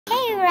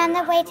we're on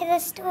the way to the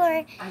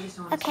store.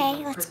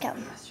 Okay, let's go.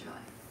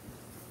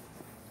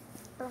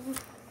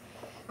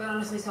 But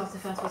honestly,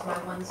 self-defense was my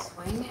one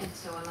swing, and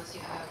so unless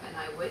you have an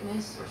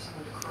eyewitness or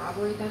someone to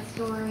corroborate that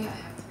story, I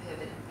have to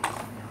pivot and pick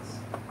something else.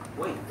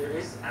 Wait, there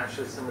is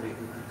actually somebody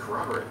who could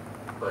corroborate,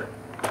 but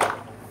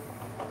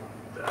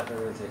that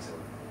really takes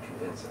some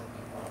convincing.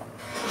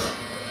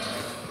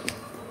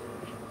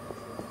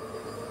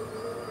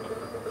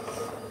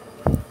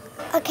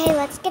 Okay,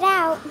 let's get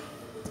out.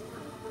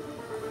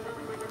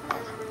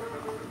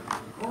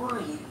 Who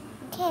are you?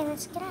 Okay,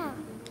 let's get out.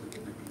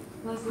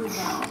 Leslie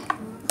Bell.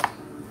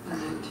 An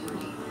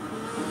attorney.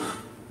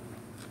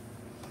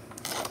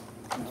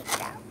 Let me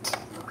get out.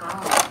 Look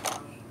out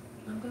for me.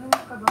 I'm doing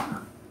this pro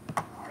bono. I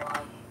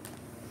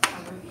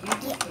reviewed the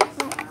case.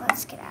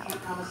 Let's get I out.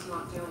 can't promise you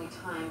won't do any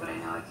time, but I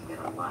know I can get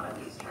a lot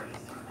of these charges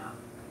thrown out.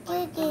 You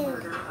Like the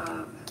murder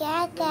of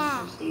Gaga.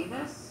 Vincent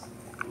Davis.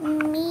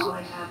 Me. All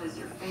I have is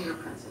your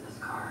fingerprints in his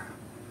car.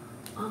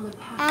 On the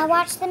passenger. I'll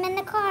watch them in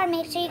the car.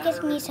 Make sure you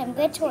give me some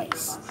good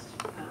choice.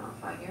 I don't know,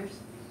 5 years?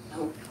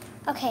 Nope.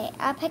 Okay,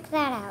 I'll pick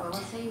that Well, out.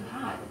 let's say you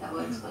had. That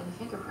would explain the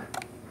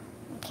fingerprint.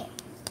 Okay.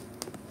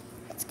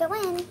 Let's go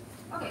in.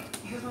 Okay,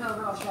 here's my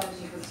overall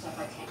strategy for the stuff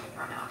I can't get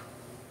thrown out.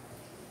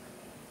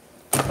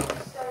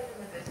 Started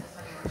in the business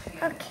when you were 2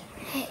 years. Okay.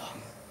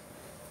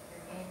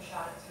 Your main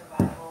shot at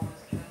survival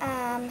was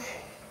Um.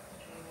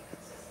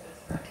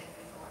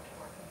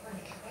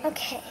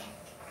 Okay.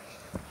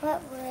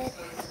 What would...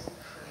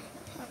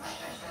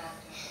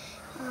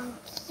 Okay.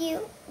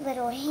 Cute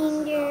little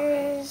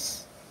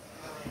hangers.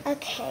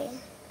 Okay.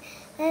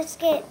 Let's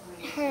get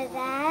her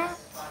that.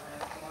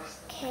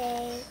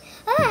 Okay.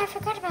 Oh, I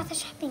forgot about the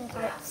shopping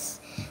carts.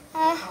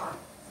 Can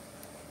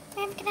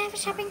I have a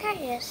shopping cart?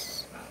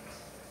 Yes.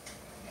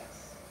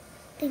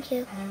 Thank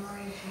you.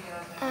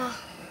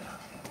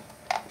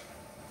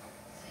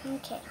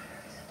 Okay.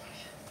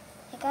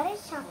 I got a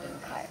shopping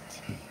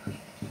cart.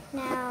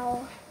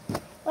 Now,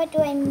 what do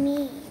I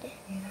need?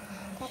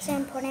 That's an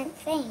important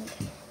thing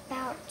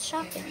about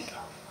shopping.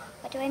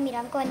 What do I need?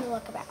 I'm going to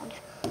look around.